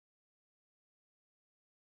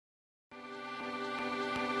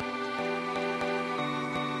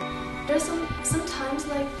There's some times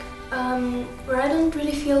where I don't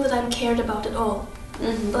really feel that I'm cared about at all.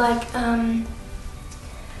 Mm-hmm.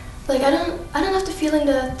 I don't have the feeling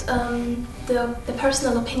that the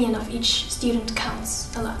personal opinion of each student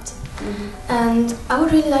counts a lot. Mm-hmm. And I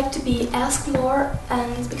would really like to be asked more,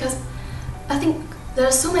 and because I think there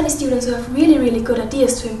are so many students who have really, really good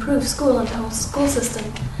ideas to improve school and the whole school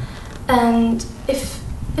system. And if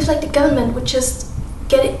like the government would just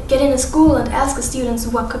get in a school and ask the students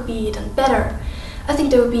what could be done better, I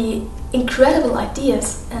think there would be incredible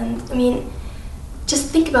ideas. And I mean,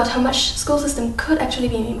 just think about how much school system could actually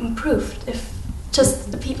be improved if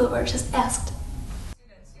just the people were just asked.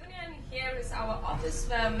 Students' Union, here is our office,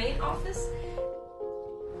 the main office.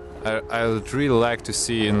 I would really like to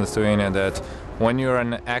see in Lithuania that when you're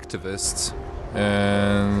an activist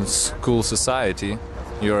in school society,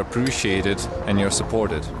 you're appreciated and you're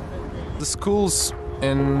supported. The schools,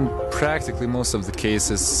 in practically most of the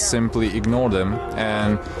cases, simply ignore them,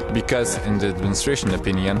 and because in the administration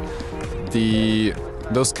opinion,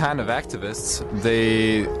 those kind of activists,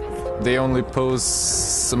 they only pose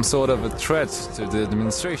some sort of a threat to the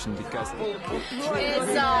administration because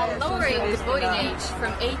it's lowering the voting age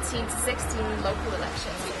from 18 to 16 in local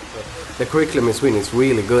elections. The curriculum in Sweden is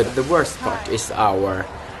really good. The worst part is our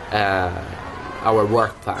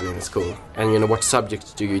work plan in school, and you know, what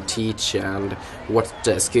subjects do you teach and what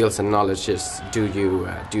skills and knowledges do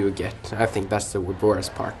you get. I think that's the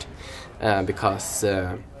worst part because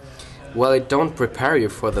well, it don't prepare you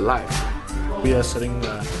for the life. We are trying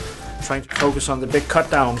to focus on the big cut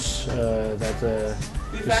downs that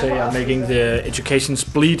you say are making the education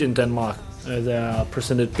bleed in Denmark. There are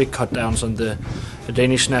presented big cut downs on the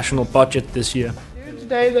Danish national budget this year.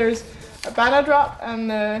 Today there's a banner drop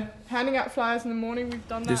and handing out flyers in the morning. We've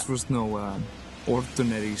done that. This was no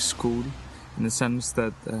ordinary school, in the sense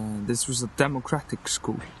that this was a democratic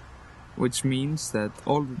school, which means that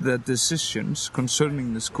all the decisions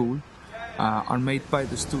concerning the school are made by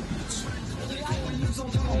the students.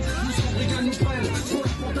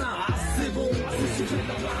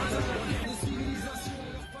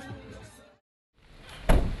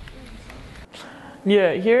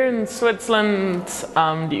 Yeah, here in Switzerland,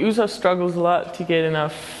 the USA struggles a lot to get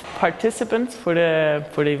enough participants for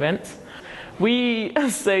the event. We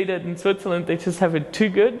say that in Switzerland they just have it too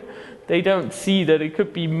good. They don't see that it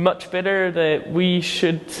could be much better, that we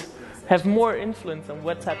should have more influence on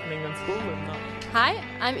what's happening in school and not. Hi,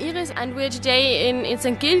 I'm Iris, and we're today in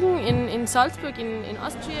St. Gilgen in Salzburg in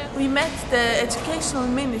Austria. We met the educational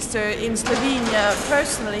minister in Slovenia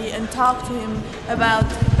personally and talked to him about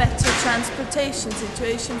better transportation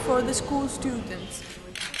situation for the school students.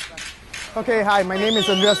 Okay, hi, my name is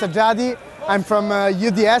Andrea Sajjadi. I'm from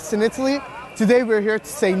UDS in Italy. Today we're here to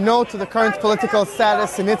say no to the current political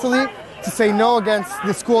status in Italy, to say no against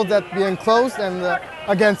the schools that are being closed and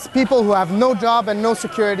against people who have no job and no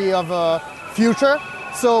security of a future.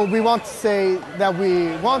 So we want to say that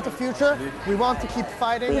we want a future, we want to keep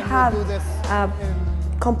fighting, we and have we'll do this. A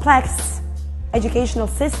complex educational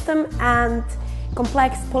system and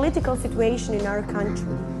complex political situation in our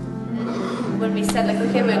country. When we said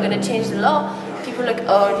okay, we're going to change the law, people were like,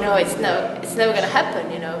 oh no, it's never going to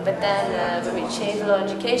happen, you know. But then when we changed the law on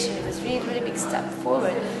education, it was really, really big step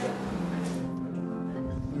forward.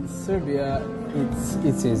 In Serbia,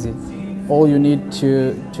 it's easy. All you need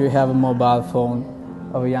to have a mobile phone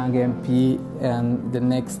of a young MP, and the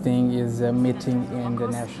next thing is a meeting in the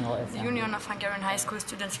National Assembly. Union of Hungarian High School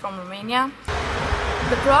Students from Romania.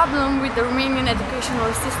 The problem with the Romanian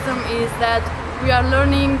educational system is that we are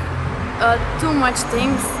learning too much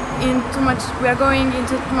things, we are going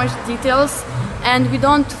into too much details, and we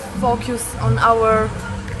don't focus on our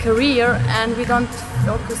career and we don't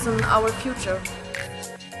focus on our future.